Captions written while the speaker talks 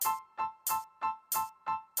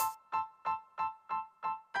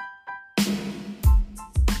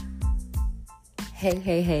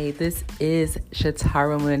Hey, this is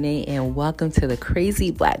Shatara Monet, and welcome to the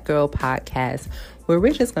Crazy Black Girl Podcast, where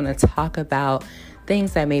we're just going to talk about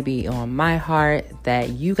things that may be on my heart that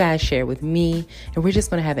you guys share with me, and we're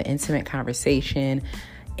just going to have an intimate conversation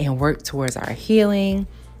and work towards our healing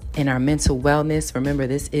and our mental wellness. Remember,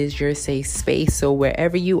 this is your safe space, so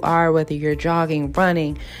wherever you are, whether you're jogging,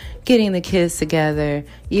 running, getting the kids together,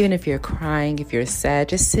 even if you're crying, if you're sad,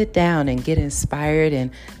 just sit down and get inspired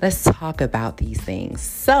and let's talk about these things.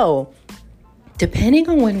 So, depending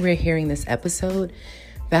on when we're hearing this episode,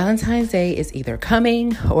 Valentine's Day is either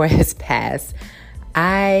coming or has passed.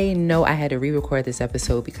 I know I had to re-record this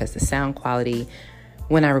episode because the sound quality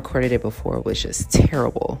when I recorded it before was just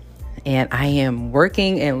terrible. And I am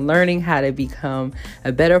working and learning how to become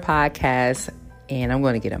a better podcast, and I'm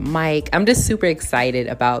going to get a mic. I'm just super excited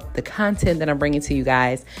about the content that I'm bringing to you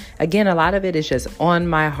guys. Again, a lot of it is just on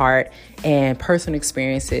my heart and personal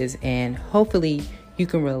experiences, and hopefully you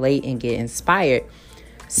can relate and get inspired.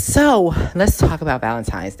 So let's talk about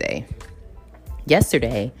Valentine's Day.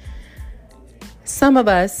 Yesterday, some of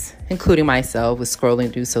us, including myself, was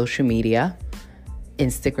scrolling through social media,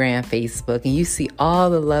 Instagram, Facebook, and you see all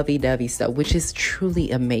the lovey-dovey stuff, which is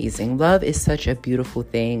truly amazing. Love is such a beautiful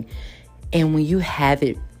thing. And when you have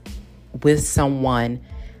it with someone,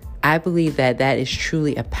 I believe that that is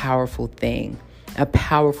truly a powerful thing, a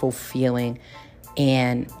powerful feeling.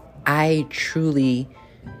 And I truly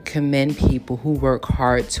commend people who work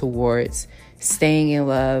hard towards staying in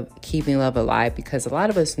love, keeping love alive, because a lot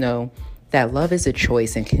of us know that love is a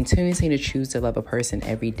choice, and continuing to choose to love a person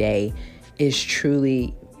every day is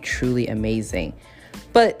truly, truly amazing.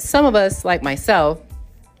 But some of us, like myself,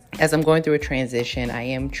 as I'm going through a transition, I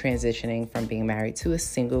am transitioning from being married to a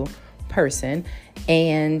single person.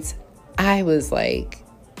 And I was like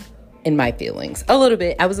in my feelings a little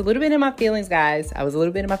bit. I was a little bit in my feelings, guys. I was a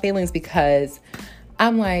little bit in my feelings because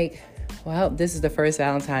I'm like, well, this is the first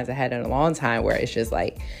Valentine's I had in a long time where it's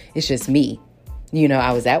just me. You know,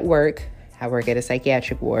 I was at work. I work at a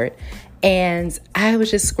psychiatric ward. And I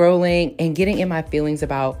was just scrolling and getting in my feelings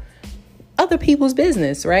about other people's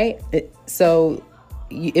business, right? So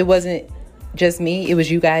it wasn't just me, it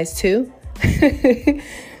was you guys too.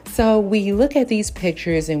 So we look at these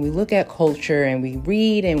pictures and we look at culture and we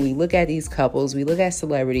read and we look at these couples, we look at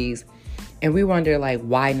celebrities, and we wonder, like,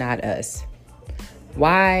 why not us?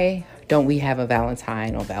 Why don't we have a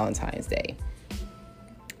Valentine on Valentine's Day?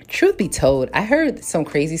 Truth be told, I heard some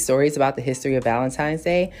crazy stories about the history of Valentine's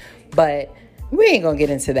Day, but we ain't gonna get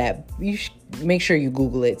into that. You should make sure you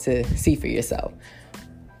Google it to see for yourself.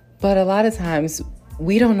 But a lot of times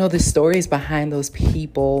we don't know the stories behind those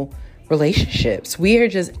people relationships. We are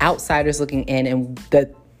just outsiders looking in, and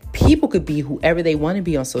the people could be whoever they want to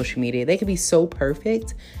be on social media. They could be so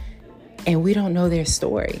perfect and we don't know their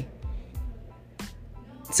story.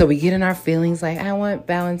 So we get in our feelings like, I want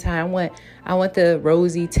Valentine, I want the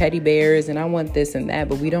rosy teddy bears, and I want this and that,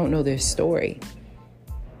 but we don't know their story.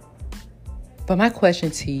 But my question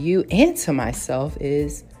to you and to myself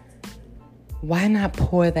is, why not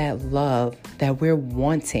pour that love that we're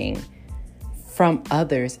wanting from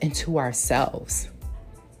others into ourselves?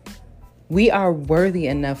 We are worthy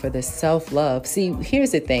enough for the self-love. See,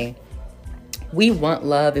 here's the thing. We want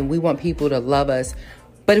love and we want people to love us.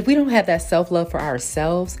 But if we don't have that self-love for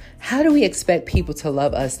ourselves, how do we expect people to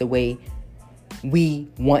love us the way we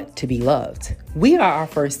want to be loved? We are our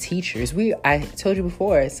first teachers. I told you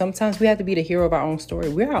before, sometimes we have to be the hero of our own story.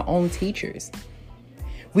 We're our own teachers.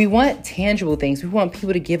 We want tangible things. We want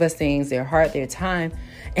people to give us things, their heart, their time.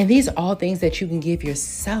 And these are all things that you can give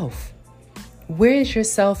yourself. Where is your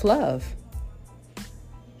self-love?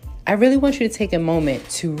 I really want you to take a moment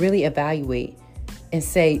to really evaluate and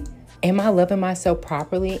say, am I loving myself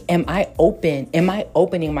properly? Am I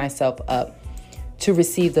opening myself up to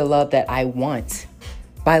receive the love that I want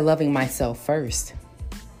by loving myself first?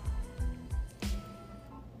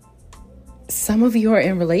 Some of you are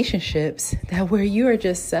in relationships where you are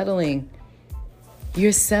just settling.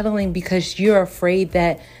 You're settling because you're afraid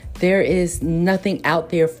that there is nothing out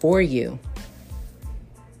there for you.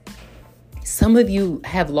 Some of you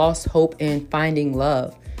have lost hope in finding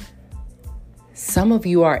love. Some of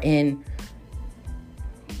you are in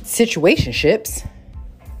situationships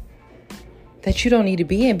that you don't need to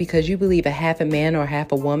be in because you believe a half a man or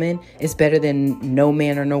half a woman is better than no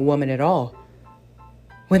man or no woman at all,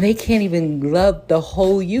 when they can't even love the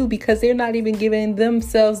whole you because they're not even giving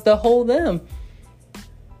themselves the whole them.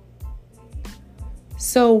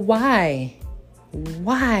 So why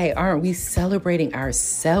aren't we celebrating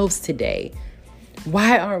ourselves today?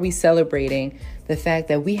 Why aren't we celebrating the fact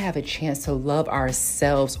that we have a chance to love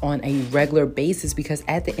ourselves on a regular basis, because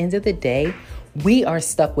at the end of the day, we are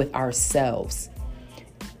stuck with ourselves.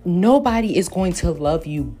 Nobody is going to love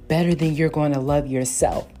you better than you're going to love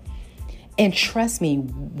yourself. And trust me,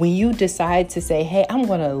 when you decide to say, hey, I'm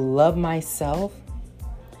going to love myself,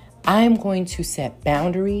 I'm going to set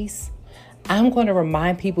boundaries. I'm going to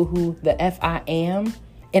remind people who the F I am.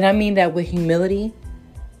 And I mean that with humility.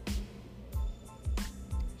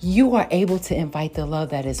 You are able to invite the love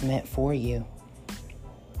that is meant for you.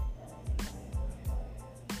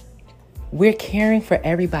 We're caring for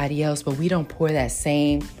everybody else, but we don't pour that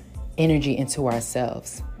same energy into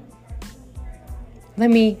ourselves. Let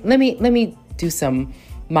me do some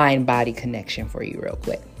mind-body connection for you real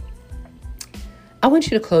quick. I want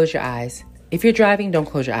you to close your eyes. If you're driving, don't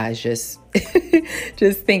close your eyes. Just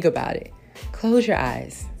think about it. Close your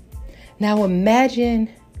eyes. Now imagine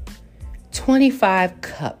 25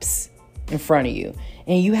 cups in front of you,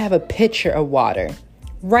 and you have a pitcher of water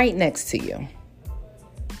right next to you.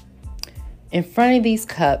 In front of these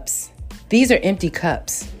cups, these are empty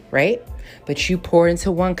cups, right? But you pour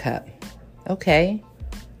into one cup. Okay.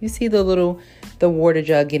 You see the water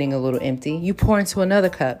jug getting a little empty. You pour into another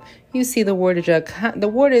cup. You see the water jug. The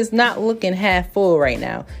water is not looking half full right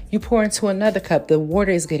now. You pour into another cup. The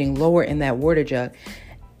water is getting lower in that water jug.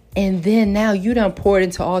 And then now you done poured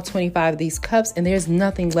into all 25 of these cups, and there's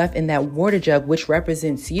nothing left in that water jug, which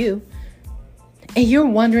represents you. And you're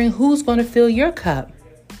wondering who's going to fill your cup.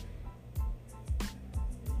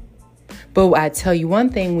 But I tell you one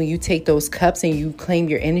thing, when you take those cups and you claim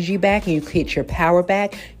your energy back and you get your power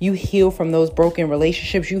back, you heal from those broken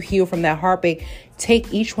relationships, you heal from that heartbreak.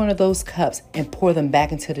 Take each one of those cups and pour them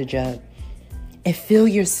back into the jug. And fill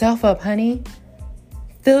yourself up, honey.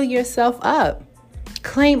 Fill yourself up.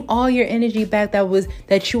 Claim all your energy back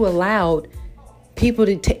that you allowed people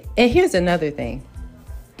to take. And here's another thing.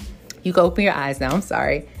 You can open your eyes now. I'm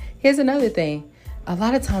sorry. Here's another thing. A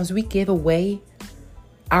lot of times we give away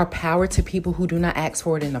our power to people who do not ask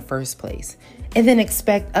for it in the first place, and then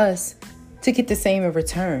expect us to get the same in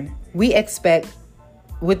return. We expect,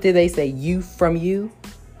 what did they say? You from you.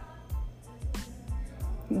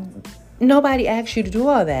 Nobody asked you to do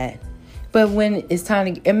all that. But when it's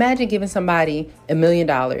time to, imagine giving somebody $1 million.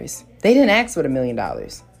 They didn't ask for the $1 million.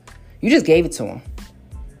 You just gave it to them.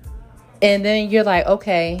 And then you're like,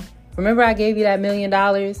 okay, remember I gave you that $1 million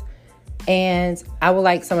and I would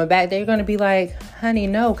like some back. They're going to be like, honey,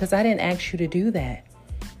 no, because I didn't ask you to do that.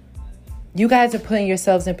 You guys are putting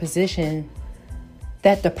yourselves in position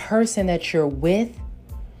that the person that you're with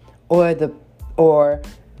or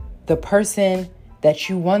the person that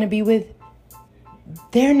you want to be with,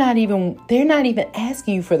 they're not even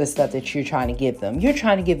asking you for the stuff that you're trying to give them. You're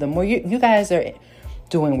trying to give them more. You guys are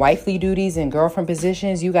doing wifely duties and girlfriend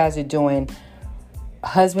positions. You guys are doing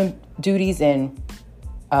husband duties and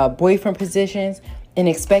boyfriend positions, and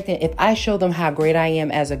expecting, if I show them how great I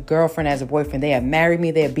am as a girlfriend, as a boyfriend, they have married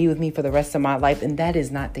me, they'll be with me for the rest of my life. And that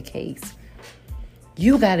is not the case.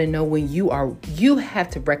 You got to know when you have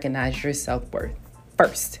to recognize your self-worth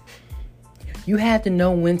first. You have to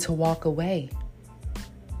know when to walk away.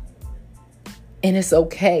 And it's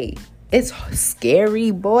okay. It's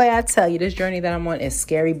scary. Boy, I tell you, this journey that I'm on is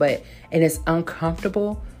scary, and it's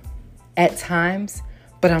uncomfortable at times,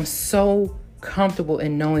 but I'm so comfortable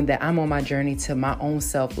in knowing that I'm on my journey to my own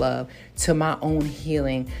self-love, to my own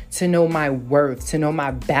healing, to know my worth, to know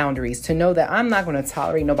my boundaries, to know that I'm not going to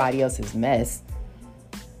tolerate nobody else's mess.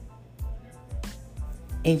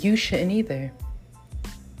 And you shouldn't either.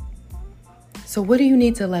 So what do you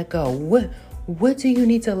need to let go? What do you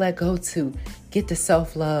need to let go to get the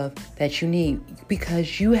self-love that you need?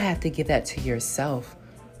 Because you have to give that to yourself.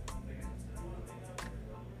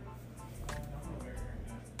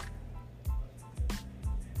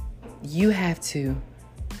 You have to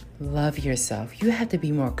love yourself. You have to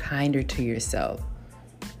be more kinder to yourself.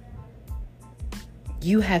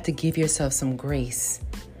 You have to give yourself some grace.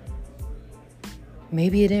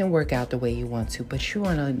 Maybe it didn't work out the way you want to, but you're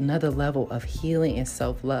on another level of healing and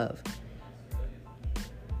self-love.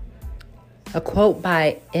 A quote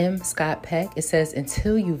by M. Scott Peck, it says,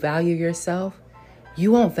 until you value yourself,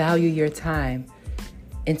 you won't value your time.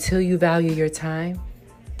 Until you value your time,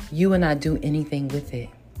 you will not do anything with it.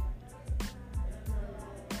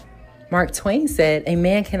 Mark Twain said, a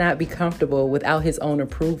man cannot be comfortable without his own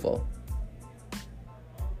approval.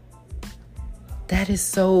 That is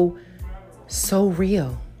so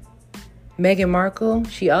real. Meghan Markle,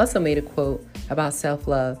 she also made a quote about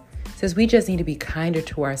self-love. It says, we just need to be kinder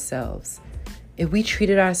to ourselves. If we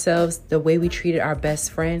treated ourselves the way we treated our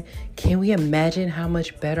best friend, can we imagine how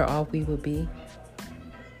much better off we would be?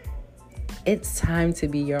 It's time to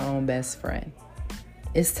be your own best friend.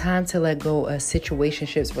 It's time to let go of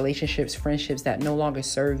situationships, relationships, friendships that no longer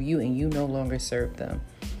serve you and you no longer serve them.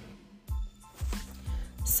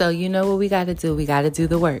 So you know what we got to do? We got to do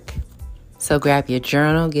the work. So grab your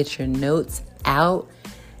journal, get your notes out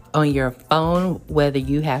on your phone, whether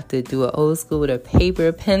you have to do it old school with a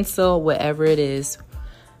paper, pencil, whatever it is.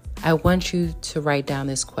 I want you to write down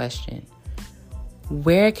this question.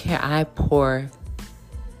 Where can I pour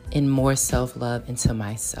in more self-love into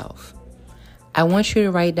myself? I want you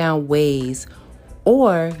to write down ways,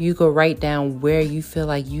 or you could write down where you feel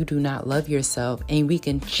like you do not love yourself, and we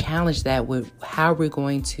can challenge that with how we're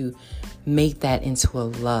going to make that into a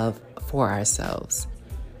love for ourselves.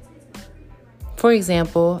 For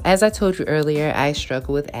example, as I told you earlier, I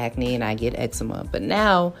struggle with acne and I get eczema, but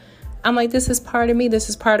now I'm like, this is part of me. This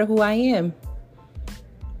is part of who I am.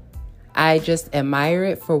 I just admire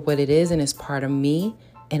it for what it is, and it's part of me.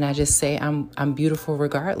 And I just say I'm beautiful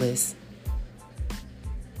regardless.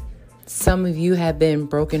 Some of you have been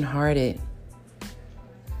brokenhearted,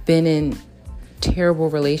 been in terrible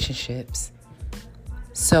relationships.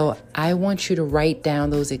 So I want you to write down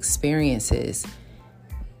those experiences,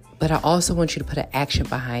 but I also want you to put an action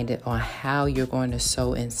behind it on how you're going to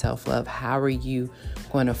sow in self-love. How are you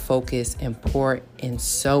going to focus and pour and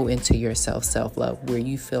sow into yourself self-love where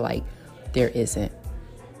you feel like there isn't?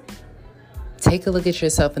 Take a look at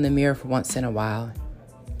yourself in the mirror for once in a while.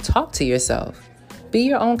 Talk to yourself. Be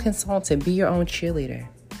your own consultant. Be your own cheerleader.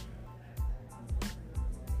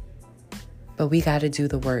 But we got to do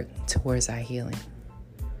the work towards our healing.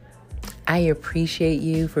 I appreciate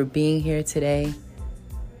you for being here today.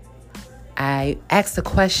 I asked a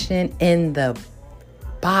question in the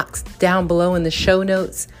box down below in the show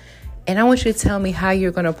notes, and I want you to tell me how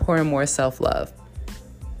you're going to pour in more self-love.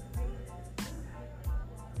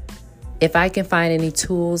 If I can find any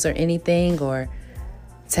tools or anything or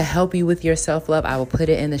to help you with your self-love, I will put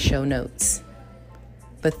it in the show notes.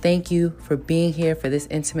 But thank you for being here for this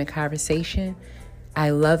intimate conversation.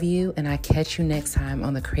 I love you, and I catch you next time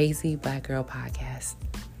on the Crazy Black Girl Podcast.